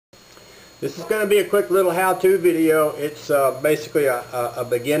This is going to be a quick little how-to video. It's basically a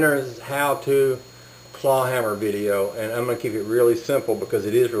beginner's how-to claw hammer video, and I'm going to keep it really simple because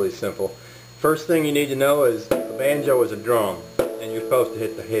it is really simple. First thing you need to know is a banjo is a drum, and you're supposed to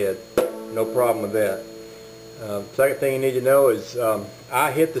hit the head. No problem with that. Second thing you need to know is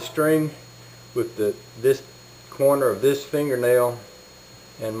I hit the string with this corner of this fingernail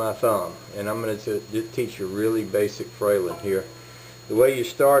and my thumb, and I'm going to teach you really basic frailing here. The way you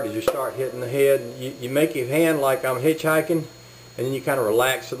start is you start hitting the head. You make your hand like I'm hitchhiking, and then you kind of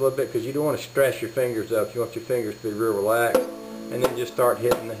relax a little bit because you don't want to stress your fingers up. You want your fingers to be real relaxed, and then just start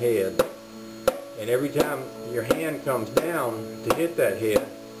hitting the head. And every time your hand comes down to hit that head,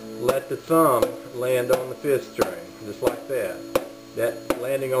 let the thumb land on the fifth string, just like that. That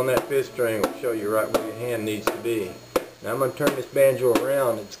landing on that fifth string will show you right where your hand needs to be. Now I'm going to turn this banjo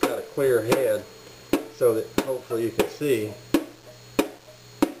around. It's got a clear head so that hopefully you can see.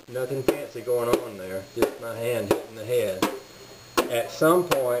 Nothing fancy going on there, just my hand hitting the head. At some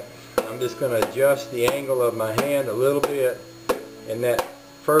point, I'm just going to adjust the angle of my hand a little bit, and that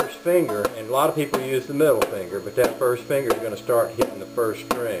first finger, and a lot of people use the middle finger, but that first finger is going to start hitting the first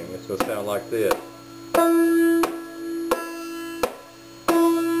string. It's going to sound like this.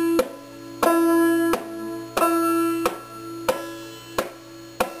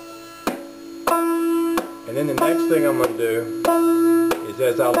 And then the next thing I'm going to do is,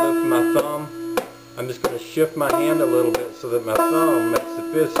 as I lift my thumb, I'm just going to shift my hand a little bit so that my thumb makes the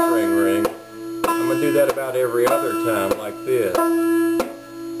fifth string ring. I'm going to do that about every other time, like this.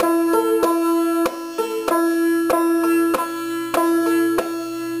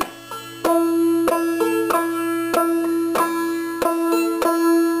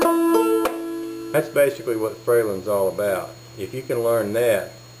 That's basically what frailing's all about. If you can learn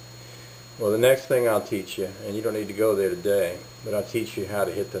that, well, the next thing I'll teach you, and you don't need to go there today, but I'll teach you how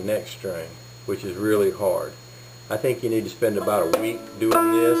to hit the next string, which is really hard. I think you need to spend about a week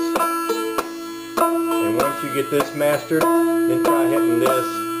doing this. And once you get this mastered, then try hitting this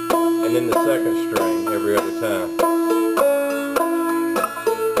and then the second string every other time.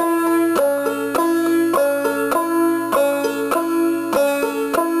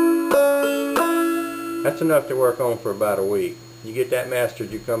 That's enough to work on for about a week. You get that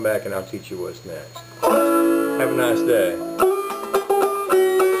mastered, you come back and I'll teach you what's next. Have a nice day.